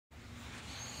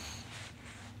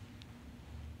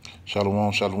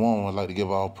Shalom, shalom. I'd like to give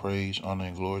all praise, honor,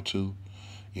 and glory to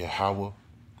Yahweh,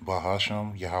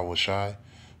 Bahasham, Yahweh Shai,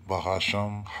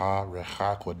 Bahasham, Ha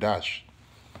Recha Kodash.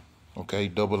 Okay,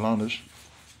 double honors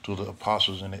to the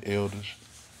apostles and the elders,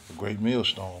 the great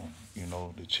millstone,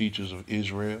 the teachers of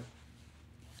Israel,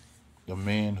 the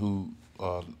men who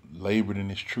labored in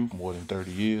this truth more than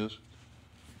 30 years,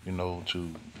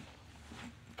 to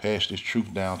pass this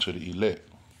truth down to the elect,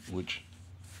 which,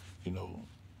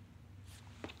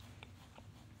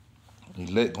 the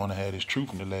elect going to have this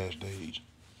truth in the last days.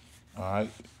 All right.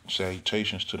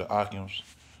 Salutations to the Akims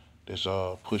that's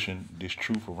pushing this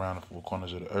truth around the four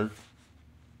corners of the earth.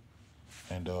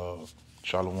 And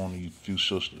shalom to you few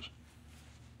sisters,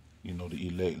 the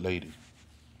elect lady.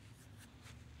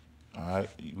 All right.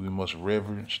 We must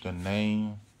reverence the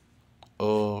name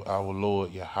of our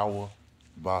Lord Yahweh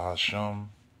Bahasham,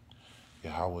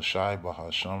 Yahweh Shai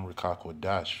Bahasham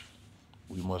Rekakwadash.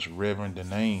 We must reverence the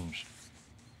names.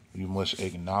 We must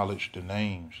acknowledge the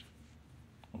names.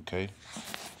 Okay?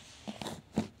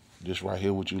 This right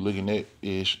here, what you're looking at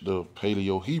is the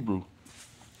Paleo-Hebrew,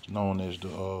 known as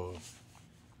the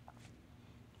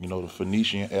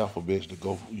Phoenician alphabets that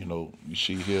go, you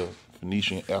see here,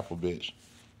 Phoenician alphabets,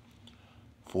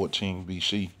 14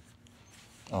 BC.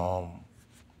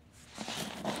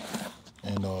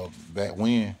 And back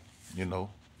when,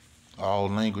 all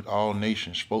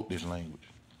nations spoke this language.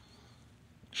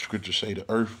 Scriptures say the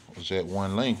earth was that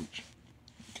one language.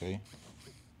 Okay?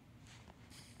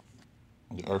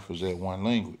 The earth was that one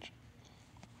language.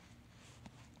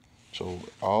 So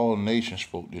all nations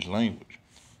spoke this language.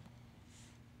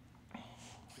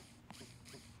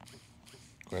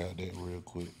 Grab that real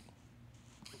quick.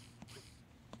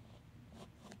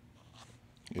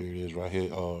 Here it is right here.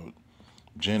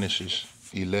 Genesis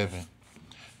 11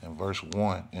 and verse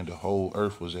 1. And the whole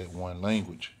earth was at one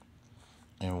language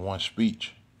and one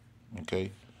speech.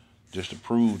 Okay? Just to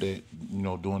prove that,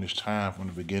 during this time, from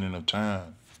the beginning of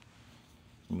time,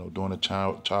 during the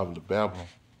time of the Babylon,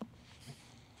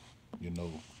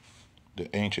 the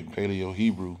ancient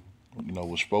Paleo-Hebrew,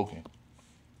 was spoken.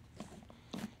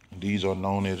 And these are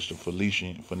known as the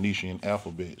Phoenician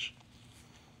alphabets.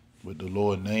 But the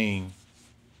Lord's name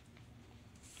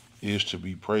is to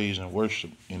be praised and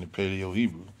worshiped in the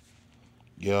Paleo-Hebrew.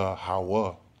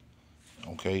 Yahweh.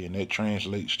 Okay, and that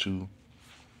translates to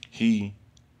He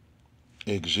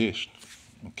exists.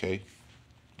 Okay,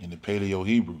 in the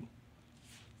Paleo-Hebrew.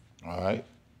 All right,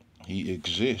 He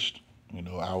exists.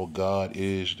 Our God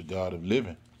is the God of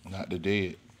living, not the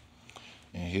dead.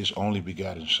 And His only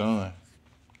begotten Son,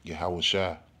 Yahweh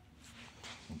Shai.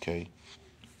 Okay,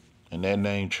 and that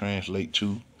name translates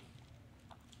to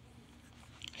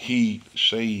He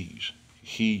saves,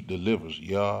 He delivers.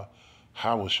 Yahweh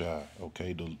Shai.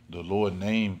 Okay, the Lord's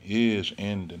name is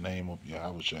in the name of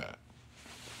Yahweh Shai.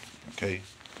 Okay,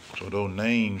 so those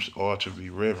names are to be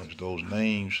reverenced. Those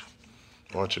names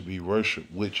are to be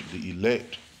worshipped, which the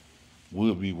elect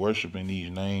will be worshiping these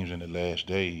names in the last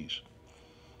days.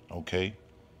 Okay,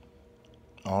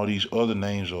 all these other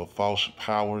names are false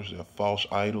powers. They're false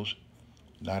idols,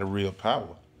 not a real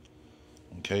power.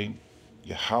 Okay,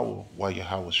 Yahweh, why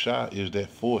Yahweh Shai is that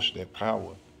force, that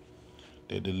power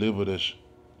that delivered us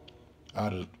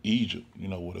out of Egypt,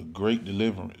 with a great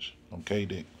deliverance. Okay,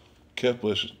 that kept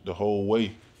us the whole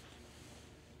way.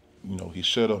 He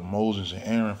set up Moses and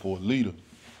Aaron for a leader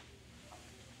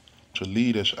to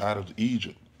lead us out of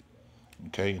Egypt.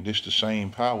 Okay, and this the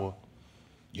same power,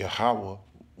 Yahweh,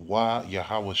 why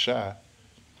Yahweh Shai,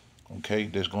 okay,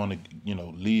 that's going to,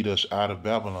 lead us out of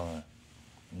Babylon.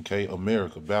 Okay,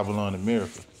 Babylon,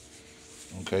 America.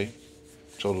 Okay,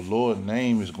 so the Lord's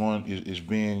name is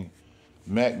being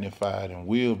magnified and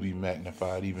will be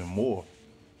magnified even more.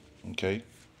 Okay.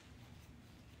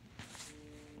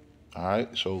 All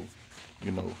right, so,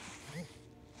 I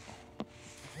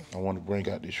want to bring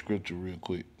out this scripture real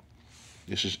quick.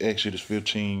 This is Exodus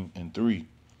 15 and 3.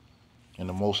 And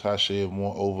the Most High said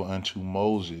moreover unto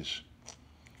Moses,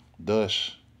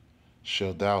 thus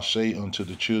shalt thou say unto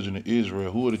the children of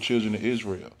Israel. Who are the children of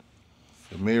Israel?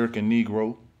 The American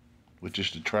Negro, which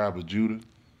is the tribe of Judah.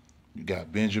 You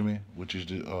got Benjamin, which is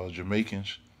the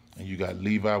Jamaicans. And you got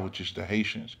Levi, which is the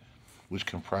Haitians, which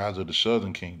comprise of the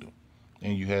southern kingdom.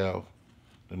 And you have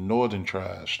the northern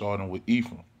tribes, starting with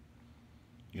Ephraim.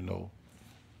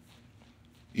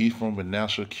 Ephraim,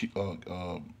 Manasseh,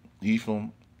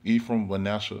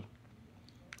 Manasseh,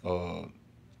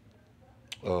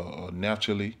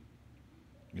 Naphtali.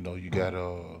 You got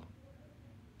all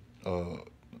the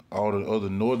other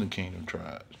northern kingdom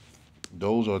tribes.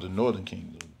 Those are the northern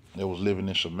kingdom that was living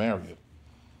in Samaria.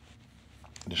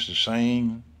 It's the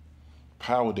same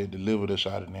power that delivered us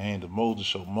out of the hand of Moses.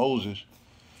 So Moses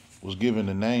was given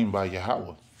the name by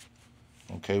Yahweh.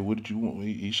 Okay, what did you want?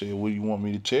 He said, what do you want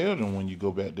me to tell them when you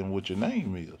go back to them what your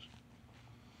name is?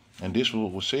 And this was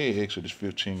what was said, Exodus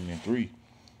 15 and 3.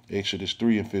 Exodus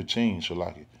 3 and 15, so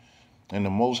like it. And the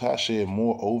Most High said,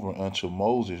 moreover unto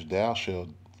Moses, thou shalt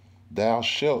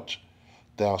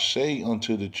say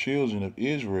unto the children of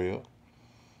Israel,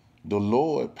 the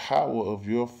Lord power of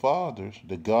your fathers,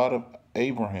 the God of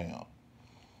Abraham,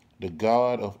 the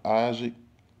God of Isaac,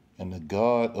 and the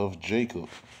God of Jacob,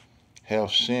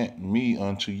 have sent me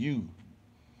unto you.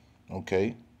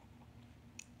 Okay?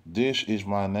 This is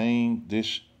my name,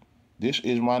 this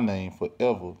is my name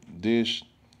forever. This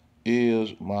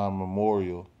is my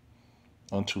memorial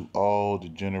unto all the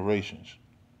generations.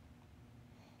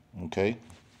 Okay?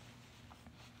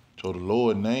 So the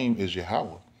Lord's name is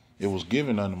Yahweh. It was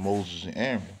given unto Moses and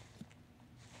Aaron.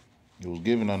 It was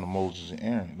given unto Moses and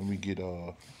Aaron. Let me get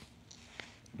the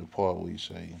part where he's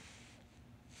saying.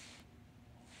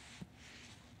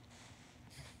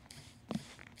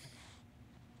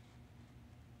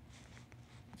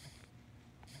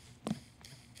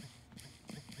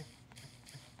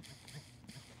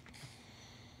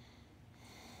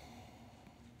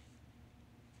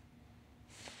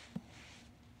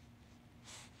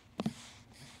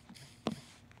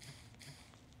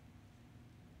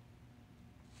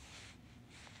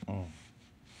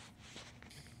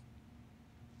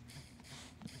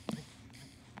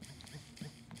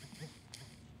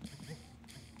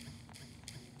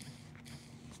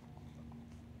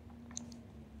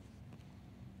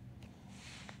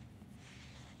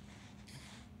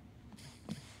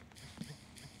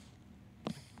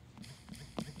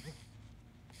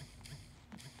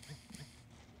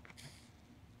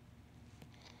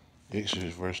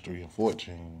 Exodus verse 3 and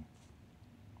 14.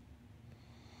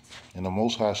 And the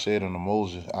Most High said unto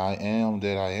Moses, I am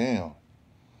that I am.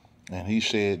 And he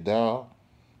said,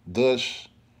 thus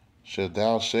shalt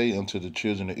thou say unto the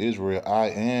children of Israel,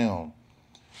 I am,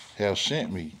 have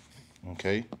sent me.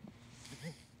 Okay?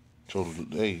 So,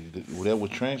 hey, that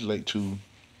would translate to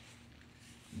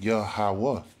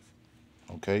Yahweh.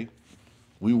 Okay?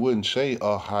 We wouldn't say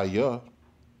Ahaya.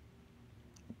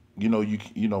 You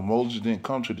know, Moses didn't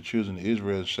come to the children of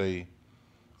Israel and say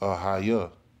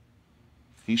Ahaya.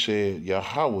 He said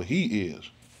Yahweh, he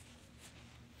is.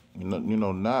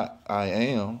 Not I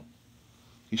am.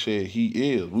 He said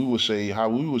he is. We would say, how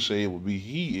we would say it would be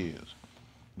he is.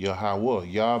 Yahweh.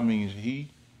 Yah means he.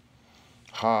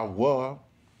 Hawa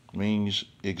means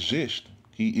exist.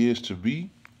 He is to be.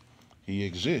 He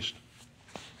exists.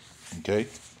 Okay?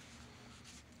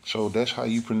 So that's how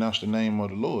you pronounce the name of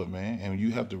the Lord, man. And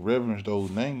you have to reverence those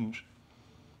names.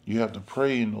 You have to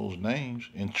pray in those names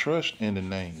and trust in the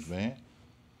names, man.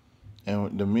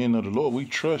 And the men of the Lord, we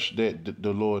trust that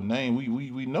the Lord's name.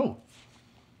 We know.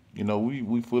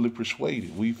 We fully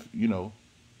persuaded.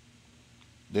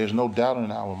 There's no doubt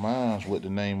in our minds what the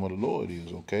name of the Lord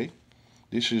is, okay?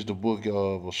 This is the book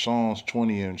of Psalms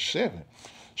 20 and 7.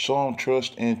 Some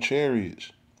trust in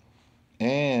chariots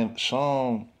and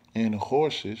some in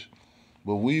horses,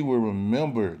 but we will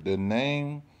remember the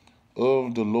name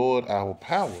of the Lord our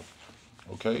power,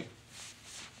 okay?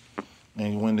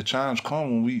 And when the times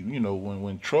come when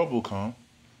when trouble come,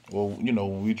 or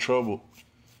when we trouble,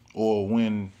 or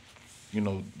when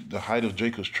the height of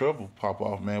Jacob's trouble pop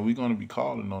off, man, we're gonna be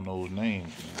calling on those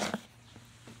names, man.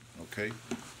 Okay?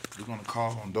 We're gonna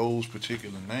call on those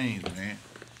particular names, man.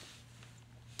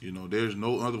 There's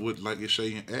no other way, like it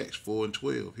say in Acts 4 and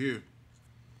 12 here.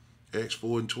 Acts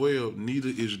 4 and 12, neither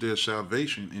is there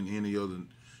salvation in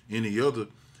any other,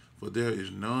 for there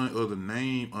is none other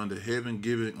name under heaven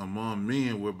given among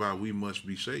men whereby we must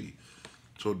be saved.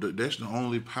 So that's the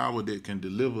only power that can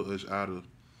deliver us out of,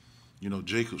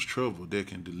 Jacob's trouble, that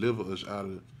can deliver us out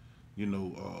of, the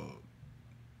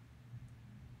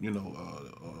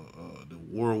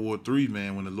World War III,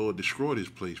 man, when the Lord destroyed his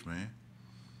place, man.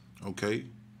 Okay?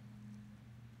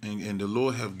 And the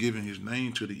Lord have given his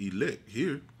name to the elect.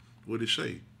 Here, what it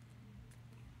say?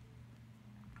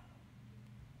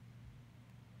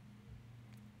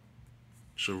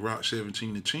 Sirach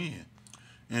 17 and 10.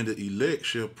 And the elect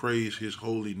shall praise his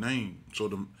holy name. So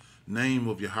the name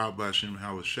of Yahweh Hashem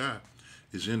Hawashai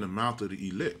is in the mouth of the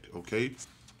elect, okay?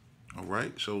 All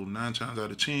right? So 9 times out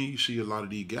of 10, you see a lot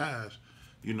of these guys,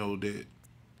 that know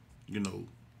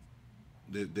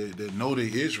they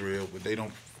Israel, but they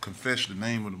don't confess the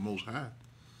name of the Most High.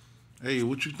 Hey,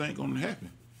 what you think gonna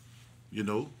happen?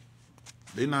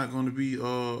 They're not gonna be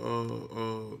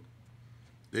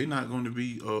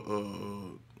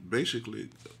basically,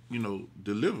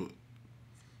 delivered.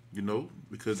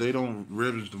 because they don't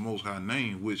reverence the Most High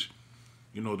name, which,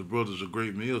 the brothers of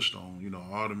Great Millstone,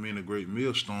 all the men of Great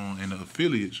Millstone and the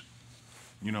affiliates,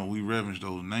 we reverence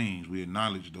those names. We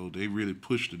acknowledge those. They really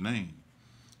push the name.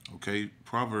 Okay,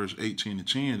 Proverbs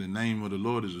 18:10, the name of the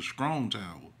Lord is a strong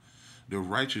tower. The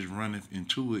righteous runneth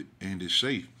into it and is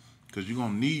safe. Because you're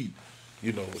going to need,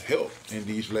 help in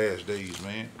these last days,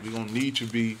 man. We're going to need to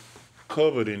be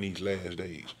covered in these last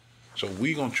days. So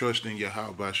we're going to trust in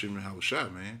Yahweh Bashim and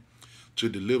Hawashai, man, to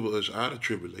deliver us out of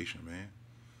tribulation, man.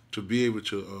 To be able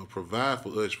to provide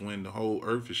for us when the whole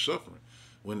earth is suffering.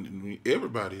 When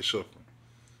everybody is suffering.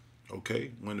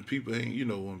 Okay? When the people ain't,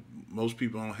 when most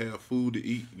people don't have food to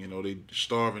eat, they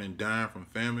starving and dying from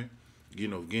famine,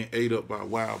 getting ate up by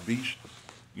wild beasts,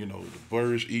 the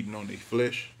birds eating on their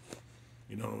flesh.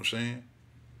 You know what I'm saying?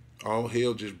 All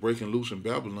hell just breaking loose in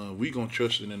Babylon. We gonna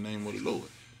trust in the name of the Lord.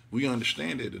 We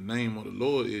understand that the name of the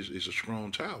Lord is a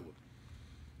strong tower.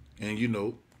 And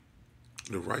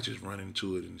the righteous run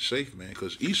into it and safe, man,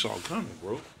 because Esau coming,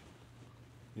 bro.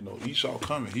 Esau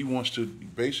coming. He wants to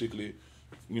basically,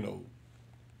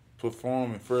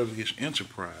 perform and further his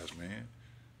enterprise, man.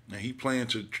 And he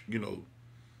planned to,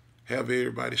 have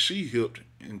everybody see hipped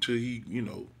until he,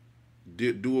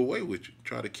 did do away with you,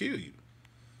 try to kill you.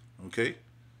 Okay?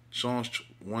 Psalms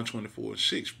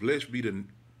 124:6. Blessed be the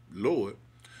Lord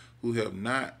who have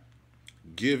not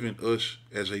given us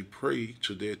as a prey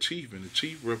to their teeth. And the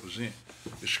teeth represent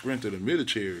the strength of the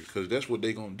military, because that's what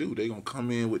they're going to do. They're going to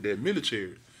come in with their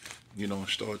military, and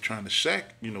start trying to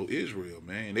sack, Israel,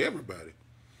 man, and everybody.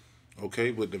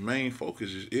 Okay? But the main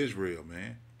focus is Israel,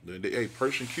 man.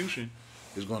 Persecution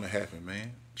is going to happen,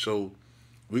 man. So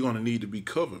we're going to need to be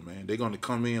covered, man. They're going to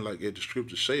come in like the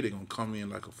scriptures say. They're going to come in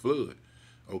like a flood.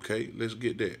 Okay, let's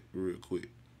get that real quick.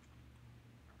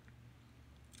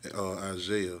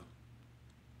 Isaiah.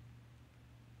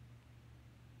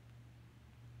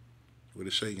 What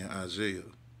it say in Isaiah?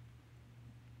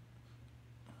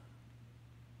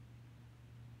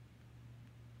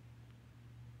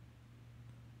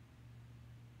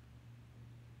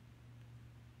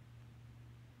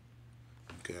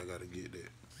 Okay, I got to get that.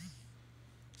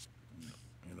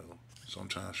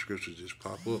 Sometimes scriptures just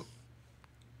pop up.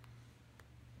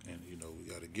 And, we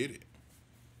got to get it.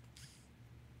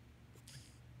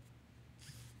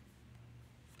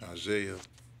 Isaiah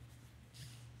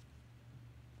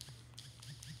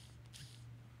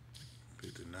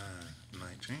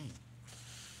 59:19.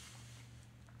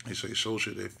 They say, so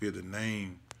shall they fear the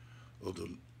name of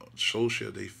the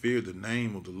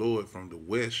Lord from the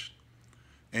west,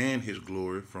 and his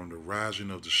glory from the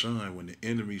rising of the sun, when the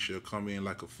enemy shall come in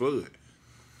like a flood.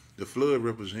 The flood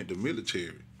represent the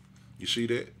military. You see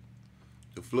that?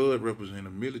 The flood represent the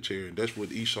military, and that's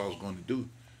what Esau's going to do.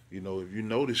 If you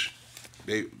notice,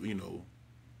 they,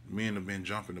 men have been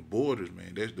jumping the borders,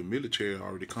 man. That's the military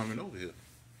already coming over here.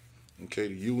 Okay,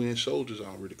 the UN soldiers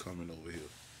already coming over here.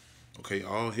 Okay,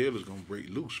 all hell is going to break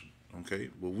loose. Okay,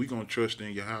 but we going to trust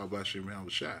in Yahweh Bashim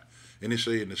Yahushua. And it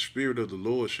say, and the spirit of the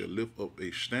Lord shall lift up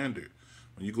a standard.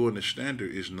 When you go in the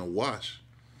standard, it's nawas.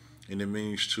 And it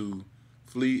means to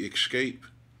flee, escape,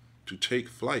 to take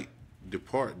flight,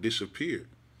 depart, disappear.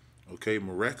 Okay,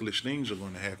 miraculous things are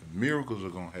going to happen. Miracles are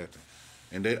going to happen.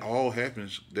 And that all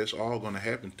happens, that's all going to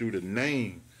happen through the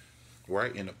name,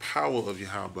 right? And the power of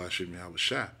Yahweh Bashim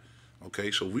Yahushua.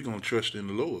 Okay, so we're going to trust in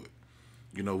the Lord.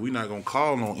 We're not going to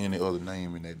call on any other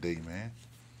name in that day, man.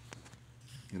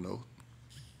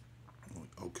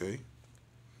 Okay.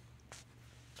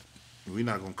 We're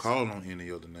not going to call on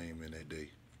any other name in that day.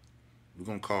 We're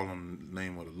going to call on the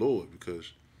name of the Lord,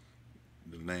 because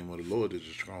the name of the Lord is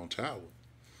a strong tower.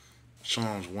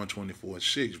 Psalms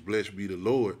 124:6. Blessed be the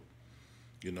Lord,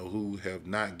 who have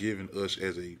not given us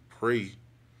as a prey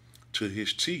to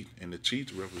his teeth. And the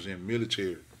teeth represent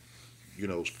military,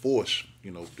 force.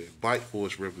 The bite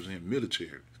force represent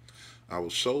military. Our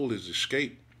soul is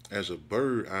escaped as a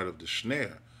bird out of the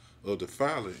snare of the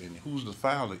fowler. And who's the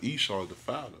fowler? Esau, the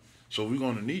fowler. So we're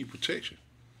going to need protection.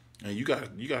 And you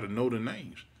got to know the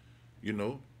names. You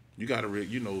got to,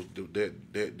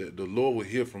 that the Lord will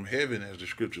hear from heaven, as the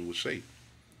scripture would say.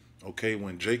 Okay,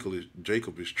 when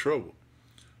Jacob is troubled.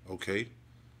 Okay,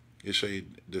 it say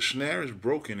the snare is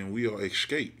broken and we are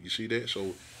escaped. You see that?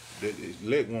 So that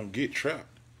leg won't get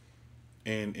trapped.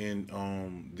 And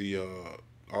the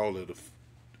all of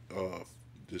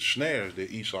the snares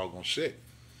that Esau gonna set.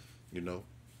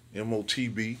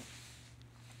 MOTB,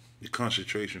 the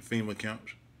concentration FEMA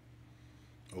camps.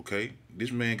 Okay,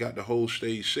 this man got the whole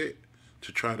stage set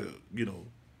to try to,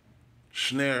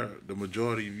 snare the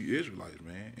majority of you Israelites,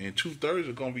 man. And 2/3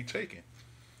 are gonna be taken.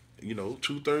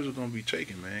 2/3 are gonna be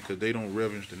taken, man, because they don't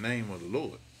reverence the name of the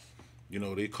Lord. You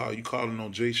know, they call you calling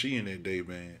on JC in that day,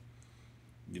 man.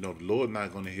 You know, the Lord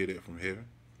not gonna hear that from heaven.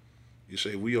 You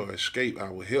say we are escape,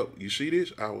 our help. You see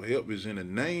this? Our help is in the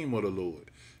name of the Lord.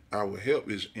 Our help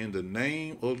is in the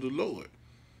name of the Lord.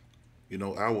 You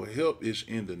know, our help is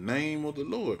in the name of the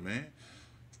Lord, man,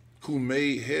 who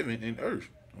made heaven and earth.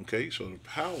 Okay, so the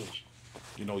powers,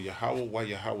 you know, Yahweh, why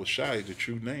Yahweh Shai is the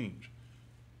true names.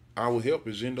 Our help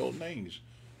is in those names.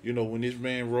 You know, when this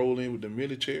man rolled in with the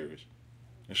militaries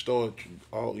and started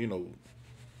all, you know,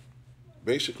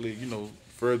 basically, you know,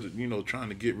 further, you know, trying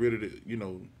to get rid of the, you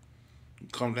know,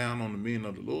 come down on the men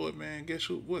of the Lord, man, guess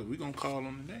who? What? We're going to call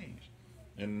on the names.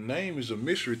 And the name is a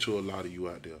mystery to a lot of you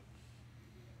out there.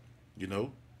 You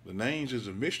know, the names is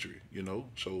a mystery, you know.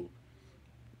 So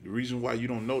the reason why you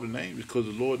don't know the name is because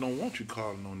the Lord don't want you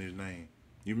calling on his name.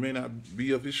 You may not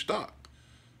be of his stock.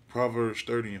 Proverbs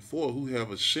 30 and 4, who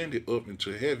have ascended up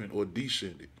into heaven or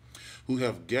descended, who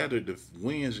have gathered the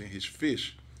winds in his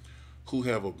fist, who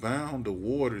have bound the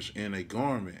waters in a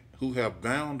garment, who have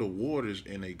bound the waters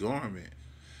in a garment,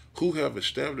 who have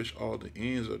established all the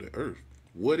ends of the earth.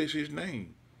 What is his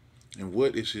name? And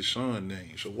what is his son's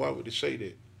name? So why would it say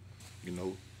that? You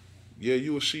know, yeah,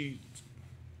 you will see,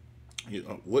 you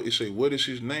know, what it say, what is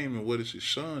his name and what is his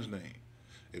son's name?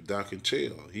 If thou can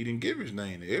tell, he didn't give his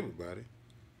name to everybody.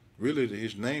 Really,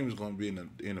 his name is going to be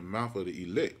in the mouth of the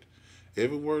elect.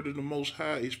 Every word of the Most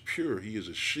High is pure. He is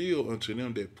a shield unto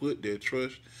them that put their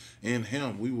trust in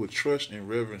him. We will trust and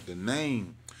reverence the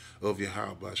name of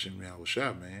Yahweh Bashem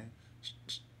Yahushua, man.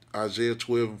 Isaiah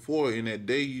 12 and 4, in that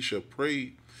day ye shall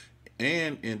pray,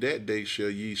 and in that day shall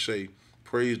ye say,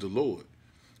 praise the Lord.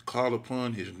 Call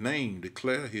upon his name,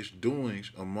 declare his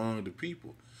doings among the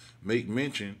people. Make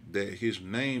mention that his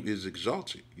name is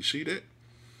exalted. You see that?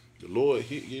 The Lord,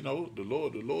 you know, the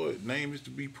Lord name is to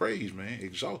be praised, man,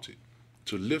 exalted,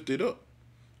 to lift it up,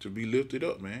 to be lifted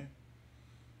up, man.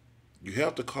 You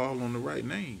have to call on the right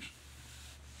names,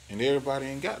 and everybody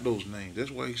ain't got those names. That's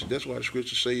why the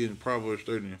scriptures say in Proverbs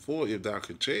 30 and 4, if thou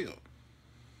can tell,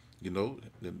 you know,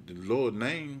 the Lord's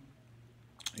name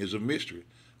is a mystery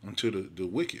unto the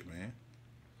wicked, man.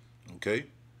 Okay,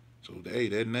 so hey,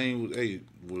 that name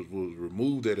was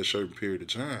removed at a certain period of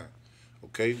time.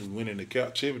 Okay, we went into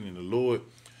captivity, and the Lord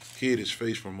hid his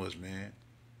face from us, man.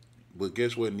 But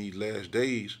guess what? In these last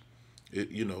days,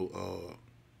 in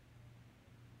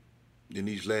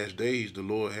these last days, the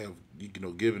Lord have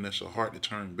given us a heart to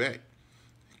turn back,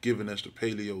 giving us the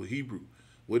Paleo Hebrew.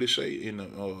 What it say in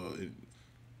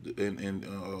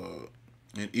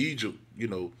Egypt? You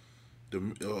know,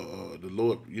 the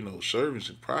Lord, servants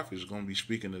and prophets are gonna be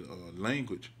speaking the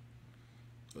language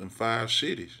in 5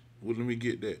 cities. Well, let me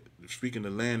get that. Speaking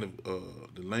the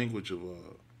language of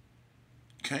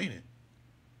Canaan,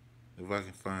 if I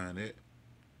can find that.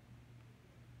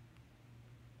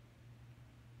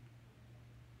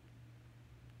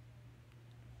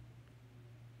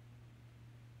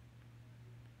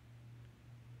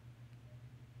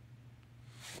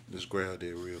 Let's grab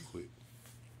that real quick.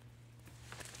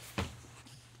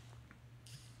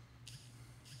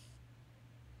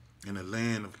 In the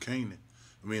land of Canaan,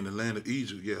 I mean the land of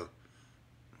Egypt, yeah.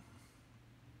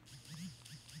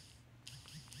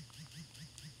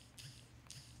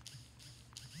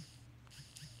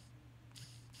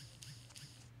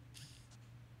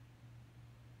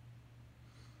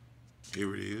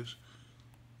 Here it is.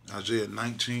 Isaiah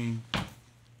 19.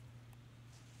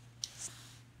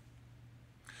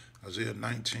 Isaiah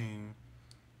 19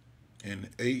 and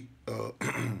 8,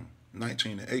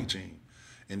 19 and 18.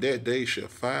 In that day shall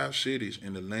 5 cities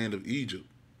in the land of Egypt,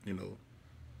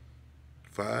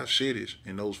 5 cities,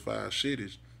 and those 5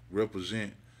 cities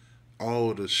represent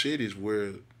all the cities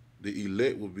where the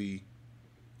elect will be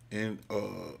in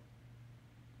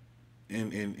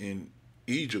in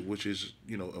Egypt, which is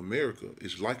America,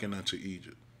 is likened unto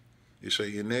Egypt. It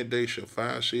say, in that day shall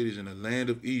 5 cities in the land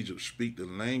of Egypt speak the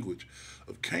language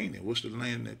of Canaan. What's the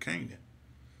land of Canaan?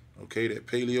 Okay, that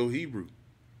Paleo Hebrew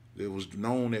that was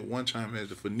known at one time as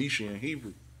the Phoenician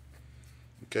Hebrew.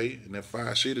 Okay, and that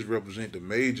 5 cities represent the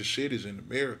major cities in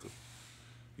America.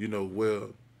 Where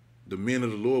the men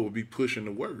of the Lord will be pushing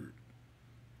the word.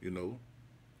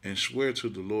 And swear to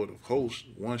the Lord of hosts,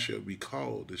 one shall be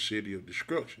called the city of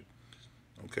destruction.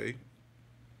 Okay.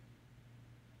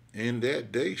 In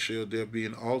that day shall there be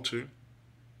an altar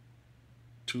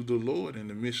to the Lord in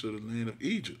the midst of the land of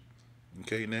Egypt.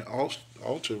 Okay, and that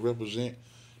altar represent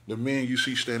the men you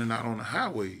see standing out on the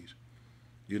highways,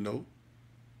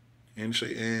 and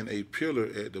say, and a pillar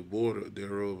at the border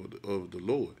thereof of the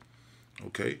Lord.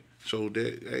 Okay, so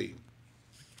that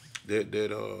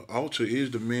that altar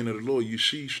is the men of the Lord you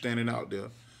see standing out there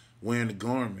wearing the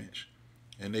garments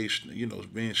and they,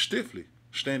 being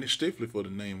standing stiffly for the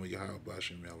name of Yahweh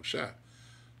Bashim Yahushua.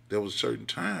 There was a certain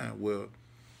time where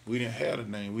we didn't have the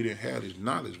name, we didn't have this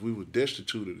knowledge, we were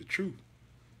destitute of the truth,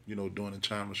 during the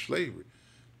time of slavery.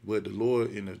 But the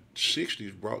Lord in the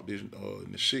 60s brought this,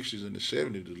 in the 60s and the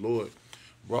 70s, the Lord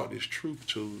brought this truth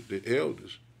to the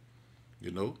elders,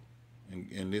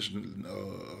 and this,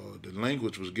 the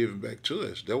language was given back to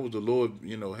us. That was the Lord,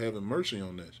 having mercy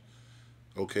on us,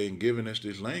 okay, and giving us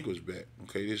this language back.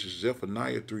 Okay, this is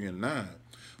Zephaniah 3 and 9.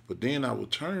 But then I will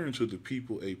turn to the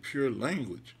people a pure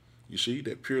language. You see,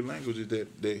 that pure language is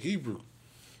that Hebrew.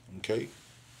 Okay,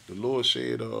 the Lord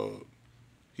said,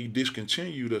 He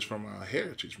discontinued us from our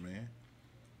heritage, man.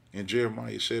 In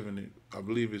Jeremiah 7, I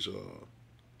believe it's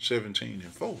 17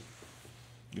 and 4.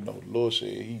 The Lord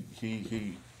said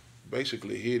He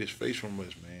basically hid His face from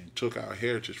us, man. Took our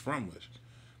heritage from us.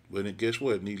 But then guess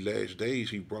what? In these last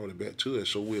days, He brought it back to us,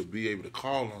 so we'll be able to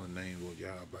call on the name of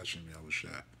Yahweh Bashim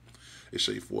Yahushua. It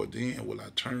say, for then will I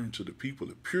turn to the people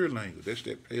of pure language. That's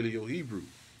that Paleo Hebrew.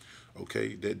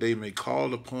 Okay, that they may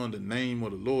call upon the name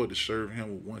of the Lord to serve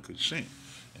Him with one consent.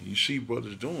 And you see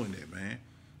brothers doing that, man.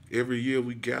 Every year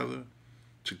we gather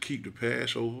to keep the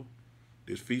Passover,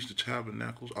 this Feast of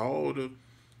Tabernacles, all the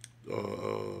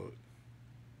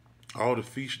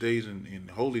feast days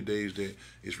and holy days that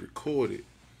is recorded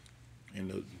in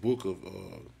the book of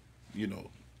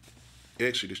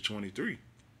Exodus 23.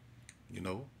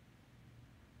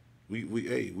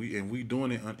 We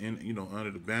doing it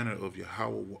under the banner of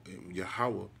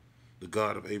Yahweh, the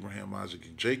God of Abraham, Isaac,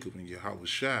 and Jacob, and Yahweh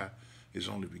Shai, His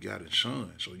only begotten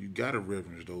Son. So you gotta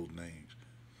reverence those names.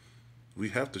 We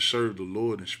have to serve the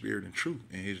Lord in spirit and truth,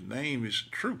 and His name is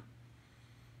truth.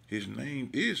 His name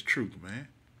is truth, man.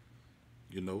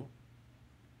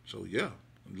 So yeah,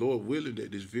 Lord willing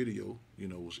that this video,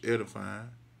 was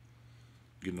edifying.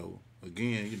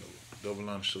 Again, double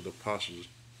honors to the apostles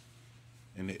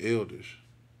and the elders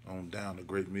on down the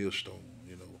great millstone,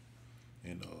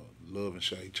 and love and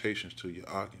salutations to your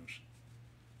Akims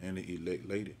and the elect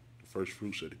lady, the first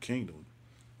fruits of the kingdom.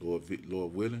 Lord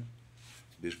willing,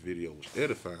 this video was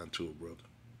edifying to a brother.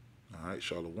 All right,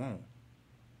 Shalom.